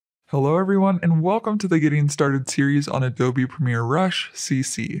Hello everyone and welcome to the Getting Started series on Adobe Premiere Rush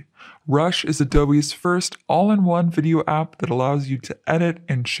CC. Rush is Adobe's first all-in-one video app that allows you to edit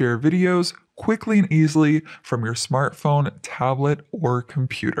and share videos quickly and easily from your smartphone, tablet, or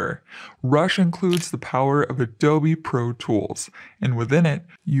computer. Rush includes the power of Adobe Pro Tools, and within it,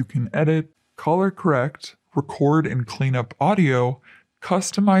 you can edit, color correct, record and clean up audio,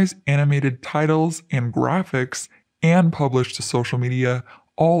 customize animated titles and graphics, and publish to social media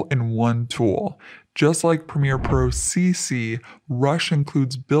all in one tool. Just like Premiere Pro CC, Rush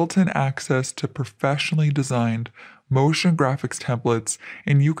includes built-in access to professionally designed motion graphics templates,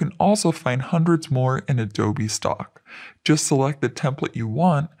 and you can also find hundreds more in Adobe stock. Just select the template you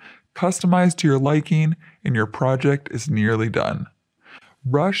want, customize to your liking, and your project is nearly done.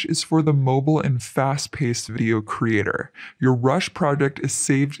 Rush is for the mobile and fast-paced video creator. Your Rush project is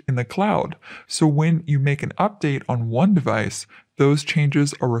saved in the cloud, so when you make an update on one device, those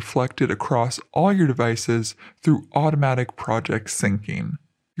changes are reflected across all your devices through automatic project syncing.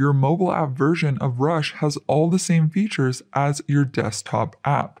 Your mobile app version of Rush has all the same features as your desktop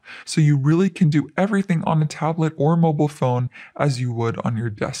app, so you really can do everything on a tablet or mobile phone as you would on your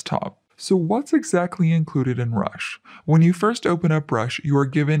desktop. So what's exactly included in Rush? When you first open up Rush, you are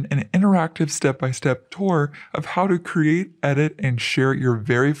given an interactive step-by-step tour of how to create, edit, and share your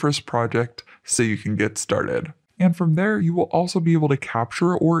very first project so you can get started. And from there, you will also be able to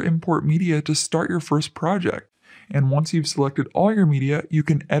capture or import media to start your first project. And once you've selected all your media, you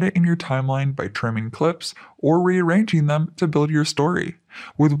can edit in your timeline by trimming clips or rearranging them to build your story.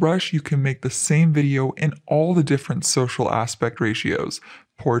 With Rush, you can make the same video in all the different social aspect ratios,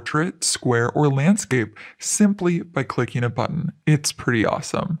 portrait, square, or landscape, simply by clicking a button. It's pretty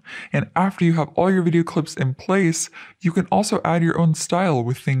awesome. And after you have all your video clips in place, you can also add your own style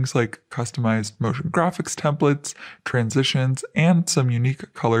with things like customized motion graphics templates, transitions, and some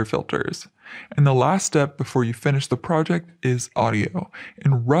unique color filters. And the last step before you finish the project is audio.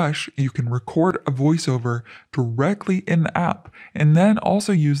 In Rush, you can record a voiceover directly in the app, and then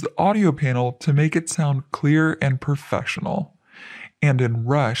also use the audio panel to make it sound clear and professional. And in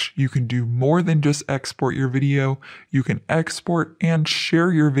Rush, you can do more than just export your video. You can export and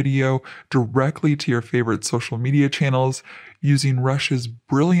share your video directly to your favorite social media channels using Rush's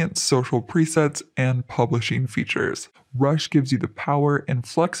brilliant social presets and publishing features. Rush gives you the power and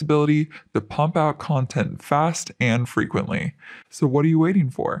flexibility to pump out content fast and frequently. So what are you waiting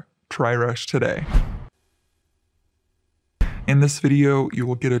for? Try Rush today. In this video, you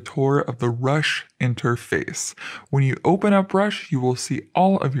will get a tour of the Rush interface. When you open up Rush, you will see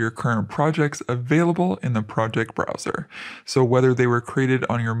all of your current projects available in the project browser. So whether they were created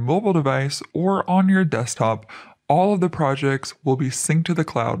on your mobile device or on your desktop, all of the projects will be synced to the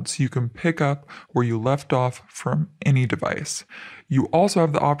cloud so you can pick up where you left off from any device. You also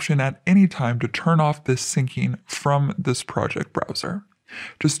have the option at any time to turn off this syncing from this project browser.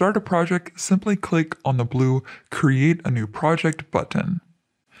 To start a project, simply click on the blue Create a New Project button.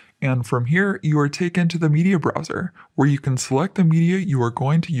 And from here, you are taken to the media browser, where you can select the media you are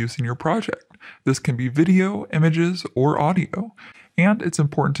going to use in your project. This can be video, images, or audio. And it's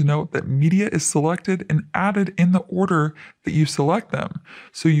important to note that media is selected and added in the order that you select them,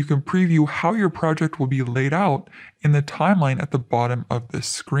 so you can preview how your project will be laid out in the timeline at the bottom of this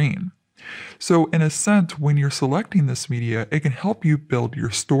screen. So in a sense, when you're selecting this media, it can help you build your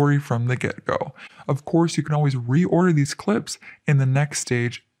story from the get-go. Of course, you can always reorder these clips in the next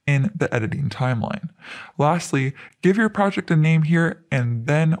stage in the editing timeline. Lastly, give your project a name here, and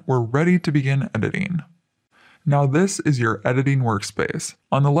then we're ready to begin editing. Now this is your editing workspace.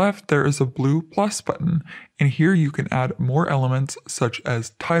 On the left, there is a blue plus button, and here you can add more elements such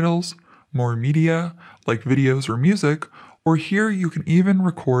as titles, more media, like videos or music, or here you can even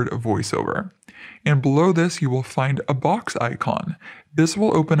record a voiceover. And below this, you will find a box icon. This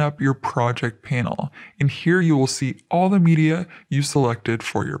will open up your project panel, and here you will see all the media you selected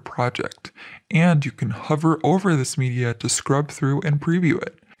for your project. And you can hover over this media to scrub through and preview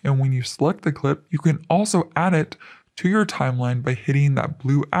it. And when you select the clip, you can also add it to your timeline by hitting that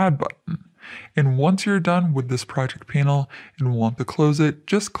blue add button. And once you're done with this project panel and want to close it,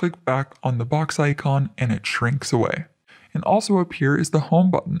 just click back on the box icon and it shrinks away. And also up here is the home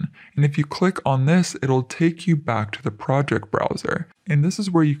button, and if you click on this, it'll take you back to the project browser. And this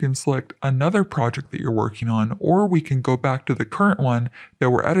is where you can select another project that you're working on, or we can go back to the current one that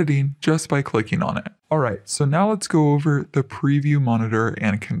we're editing just by clicking on it. Alright, so now let's go over the preview monitor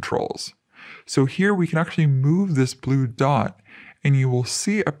and controls. So here we can actually move this blue dot, and you will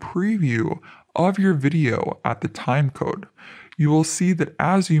see a preview of your video at the time code. You will see that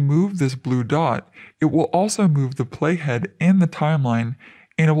as you move this blue dot, it will also move the playhead in the timeline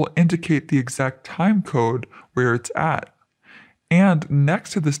and it will indicate the exact time code where it's at. And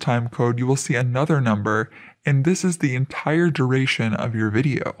next to this time code, you will see another number, and this is the entire duration of your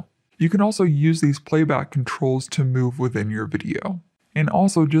video. You can also use these playback controls to move within your video. And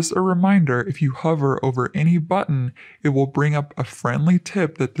also, just a reminder, if you hover over any button, it will bring up a friendly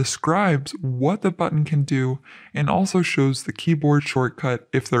tip that describes what the button can do and also shows the keyboard shortcut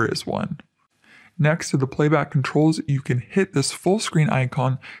if there is one. Next to the playback controls, you can hit this full screen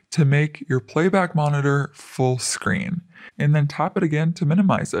icon to make your playback monitor full screen, and then tap it again to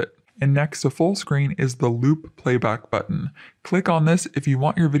minimize it. And next to full screen is the loop playback button. Click on this if you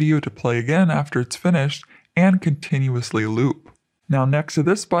want your video to play again after it's finished and continuously loop. Now next to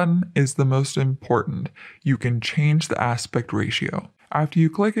this button is the most important. You can change the aspect ratio. After you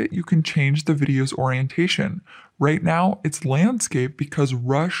click it, you can change the video's orientation. Right now, it's landscape because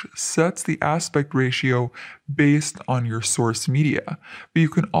Rush sets the aspect ratio based on your source media, but you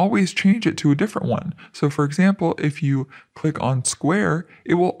can always change it to a different one. So for example, if you click on square,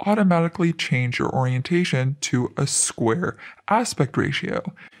 it will automatically change your orientation to a square aspect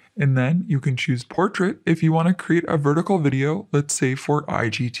ratio. And then you can choose portrait if you want to create a vertical video, let's say for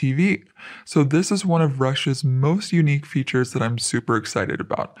IGTV. So this is one of Rush's most unique features that I'm super excited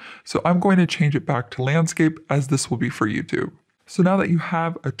about. So I'm going to change it back to landscape as this will be for YouTube. So now that you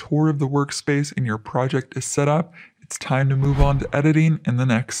have a tour of the workspace and your project is set up, it's time to move on to editing in the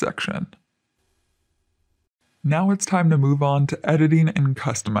next section. Now it's time to move on to editing and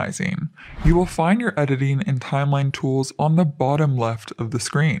customizing. You will find your editing and timeline tools on the bottom left of the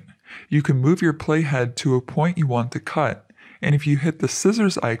screen. You can move your playhead to a point you want to cut, and if you hit the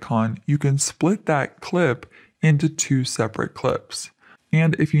scissors icon, you can split that clip into two separate clips.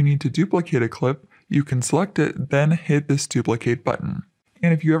 And if you need to duplicate a clip, you can select it, then hit this duplicate button.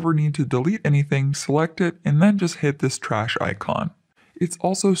 And if you ever need to delete anything, select it, and then just hit this trash icon. It's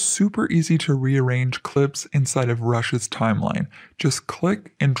also super easy to rearrange clips inside of Rush's timeline. Just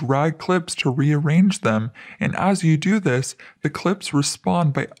click and drag clips to rearrange them, and as you do this, the clips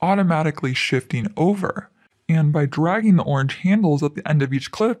respond by automatically shifting over. And by dragging the orange handles at the end of each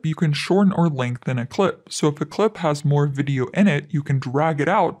clip, you can shorten or lengthen a clip. So if a clip has more video in it, you can drag it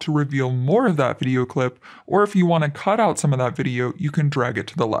out to reveal more of that video clip, or if you want to cut out some of that video, you can drag it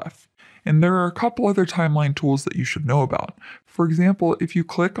to the left. And there are a couple other timeline tools that you should know about. For example, if you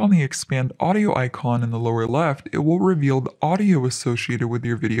click on the expand audio icon in the lower left, it will reveal the audio associated with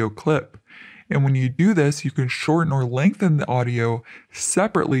your video clip. And when you do this, you can shorten or lengthen the audio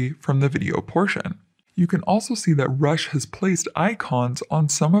separately from the video portion. You can also see that Rush has placed icons on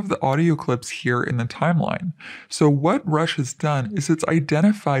some of the audio clips here in the timeline. So what Rush has done is it's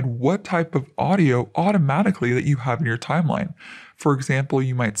identified what type of audio automatically that you have in your timeline. For example,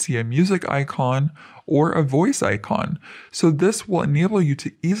 you might see a music icon or a voice icon. So this will enable you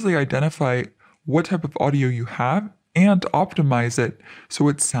to easily identify what type of audio you have and optimize it so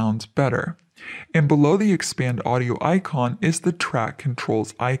it sounds better. And below the expand audio icon is the track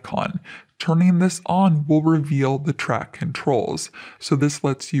controls icon. Turning this on will reveal the track controls. So this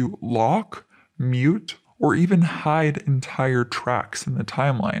lets you lock, mute, or even hide entire tracks in the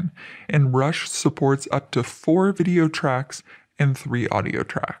timeline. And Rush supports up to 4 video tracks and 3 audio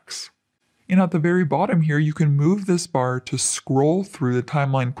tracks. And at the very bottom here, you can move this bar to scroll through the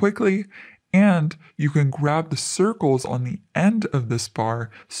timeline quickly, and you can grab the circles on the end of this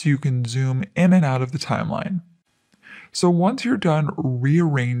bar so you can zoom in and out of the timeline. So once you're done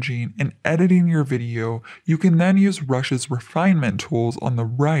rearranging and editing your video, you can then use Rush's refinement tools on the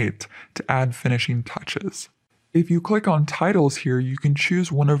right to add finishing touches. If you click on titles here, you can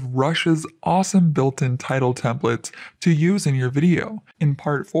choose one of Rush's awesome built-in title templates to use in your video. In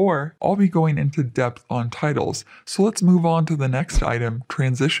part 4, I'll be going into depth on titles, so let's move on to the next item,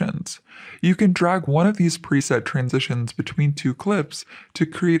 transitions. You can drag one of these preset transitions between 2 clips to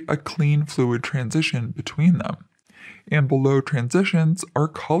create a clean, fluid transition between them. And below transitions are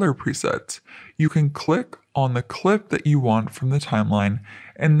color presets. You can click on the clip that you want from the timeline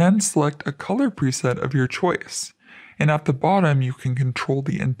and then select a color preset of your choice. And at the bottom, you can control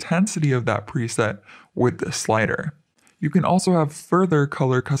the intensity of that preset with this slider. You can also have further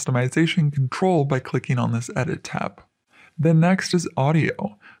color customization control by clicking on this Edit tab. Then next is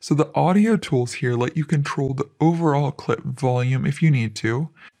audio. So the audio tools here let you control the overall clip volume if you need to,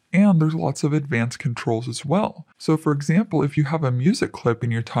 and there's lots of advanced controls as well. So for example, if you have a music clip in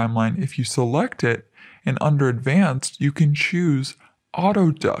your timeline, if you select it, and under advanced, you can choose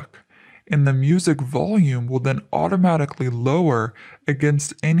auto duck, and the music volume will then automatically lower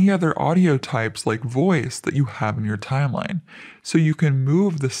against any other audio types like voice that you have in your timeline. So you can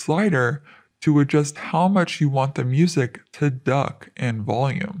move the slider to adjust how much you want the music to duck in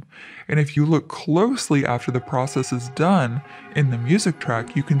volume. And if you look closely after the process is done in the music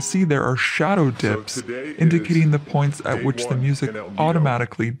track, you can see there are shadow dips indicating the points at which the music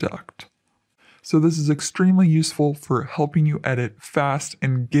automatically ducked. So this is extremely useful for helping you edit fast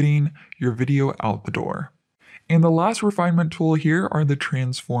and getting your video out the door. And the last refinement tool here are the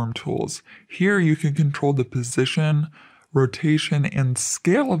transform tools. Here you can control the position, rotation, and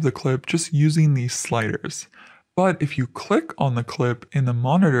scale of the clip just using these sliders. But if you click on the clip in the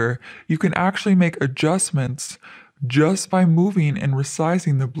monitor, you can actually make adjustments just by moving and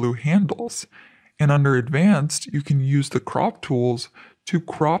resizing the blue handles. And under advanced, you can use the crop tools to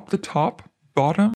crop the top, bottom,